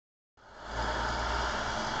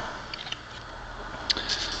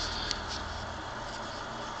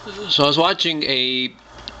So I was watching a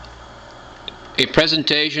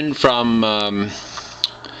presentation from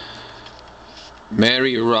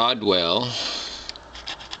Mary Rodwell,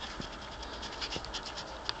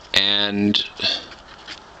 and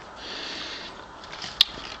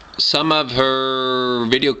some of her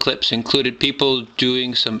video clips included people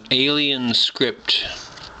doing some alien script.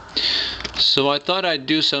 So I thought I'd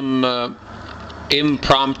do some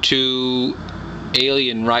impromptu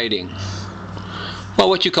alien writing. Well,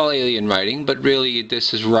 what you call alien writing, but really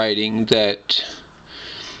this is writing that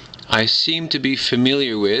I seem to be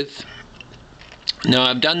familiar with. Now,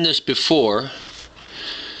 I've done this before.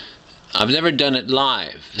 I've never done it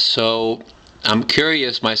live, so I'm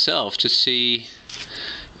curious myself to see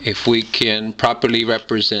if we can properly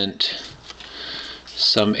represent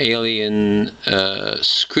some alien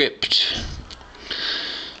script.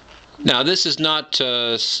 Now, this is not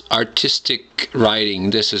artistic writing.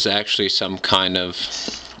 This is actually some kind of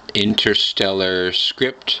interstellar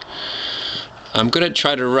script. I'm going to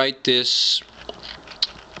try to write this.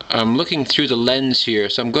 I'm looking through the lens here,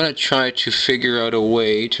 so I'm going to try to figure out a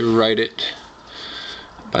way to write it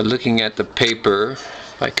by looking at the paper.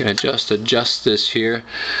 If I can adjust this here.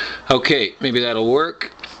 Okay, maybe that'll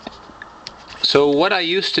work. So what I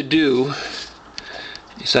used to do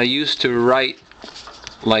is I used to write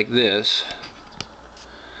like this,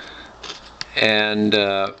 and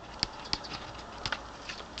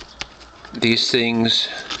these things,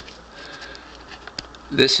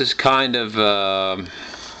 this is kind of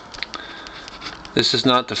this is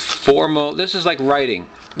not the formal, this is like writing.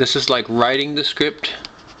 This is like writing the script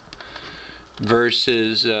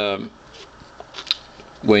versus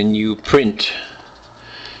when you print.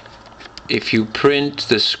 If you print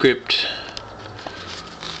the script,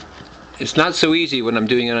 it's not so easy when I'm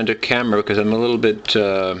doing it under camera because I'm a little bit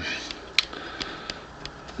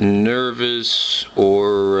nervous,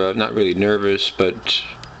 or not really nervous, but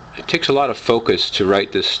it takes a lot of focus to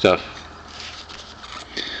write this stuff.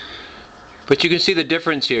 But you can see the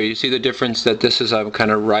difference here. You see the difference that this is, I'm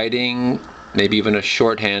kind of writing, maybe even a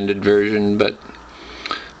shorthanded version, but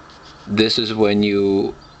this is when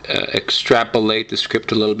you extrapolate the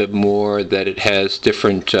script a little bit more, that it has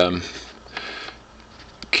different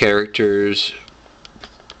characters.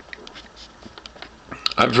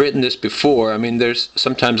 I've written this before. I mean, there's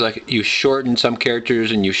sometimes like you shorten some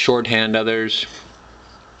characters and you shorthand others.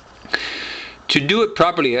 To do it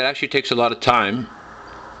properly, it actually takes a lot of time.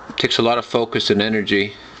 It takes a lot of focus and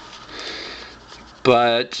energy.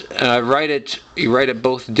 But you write it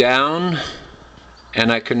both down,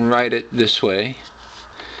 and I can write it this way.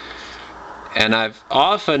 And I've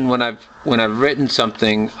often, when I've written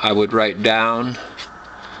something, I would write down,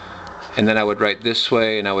 and then I would write this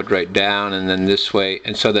way, and I would write down, and then this way,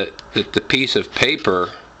 and so that the piece of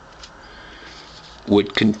paper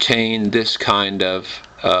would contain this kind of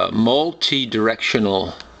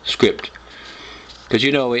multi-directional script. Because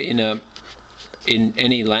you know, in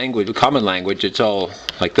any language, a common language, it's all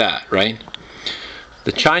like that, right?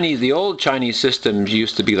 The old Chinese systems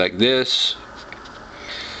used to be like this,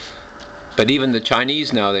 but even the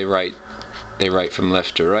Chinese now, they write from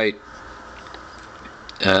left to right.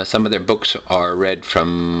 Some of their books are read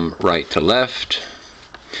from right to left.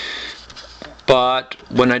 But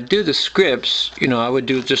when I do the scripts, you know, I would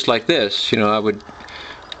do it just like this. You know,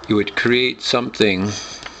 you would create something,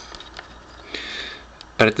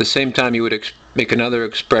 but at the same time you would make another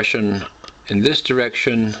expression in this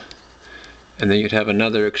direction, and then you'd have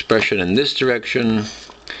another expression in this direction,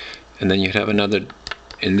 and then you'd have another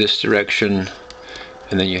in this direction,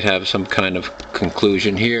 and then you'd have some kind of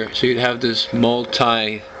conclusion here. So you'd have this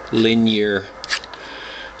multi-linear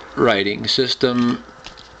writing system.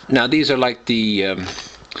 Now these are like the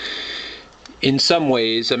in some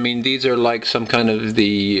ways, I mean, these are like some kind of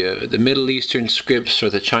the Middle Eastern scripts or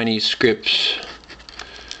the Chinese scripts,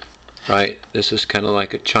 right? This is kind of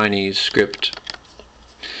like a Chinese script.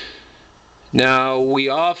 Now, we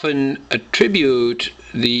often attribute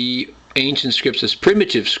the ancient scripts as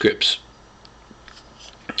primitive scripts,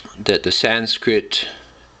 that the Sanskrit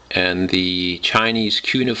and the Chinese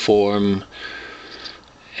cuneiform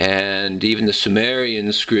and even the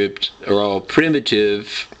Sumerian script are all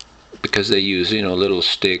primitive because they use, you know, little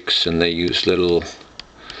sticks, and they use little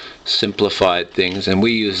simplified things, and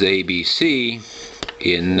we use ABC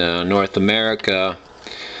in North America.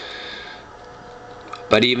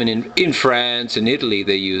 But even in France and Italy,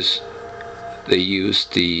 they use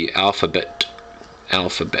the alphabet.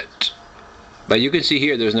 But you can see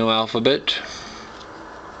here there's no alphabet.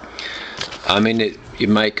 I mean, you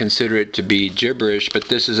might consider it to be gibberish, but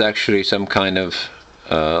this is actually some kind of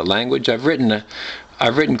language. I've written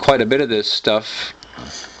quite a bit of this stuff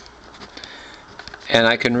and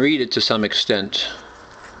I can read it to some extent.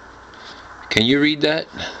 Can you read that?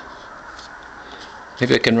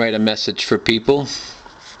 Maybe I can write a message for people.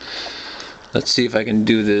 Let's see if I can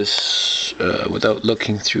do this without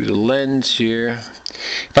looking through the lens here.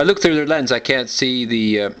 If I look through the lens, I can't see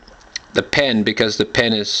the pen, because the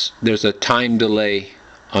pen is, there's a time delay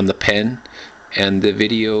on the pen and the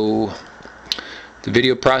video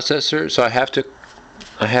processor. So I have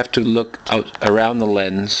to look out around the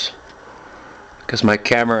lens, because my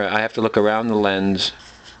camera, I have to look around the lens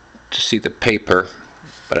to see the paper,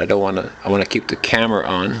 but I don't want to. I want to keep the camera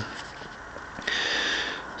on.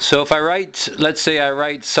 So if I write, let's say I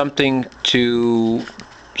write something to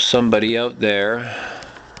somebody out there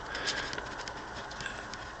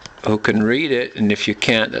who can read it, and if you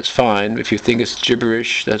can't, that's fine. If you think it's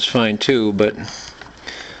gibberish, that's fine too, but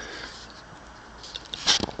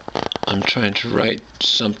I'm trying to write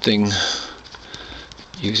something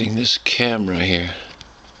using this camera here.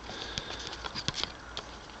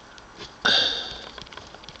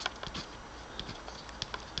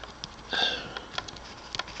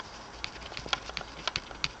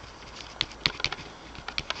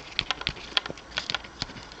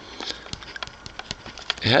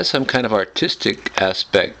 It has some kind of artistic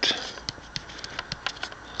aspect.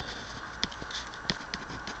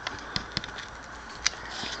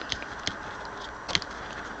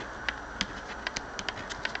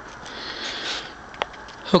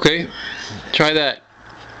 Okay, try that.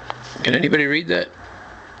 Can anybody read that?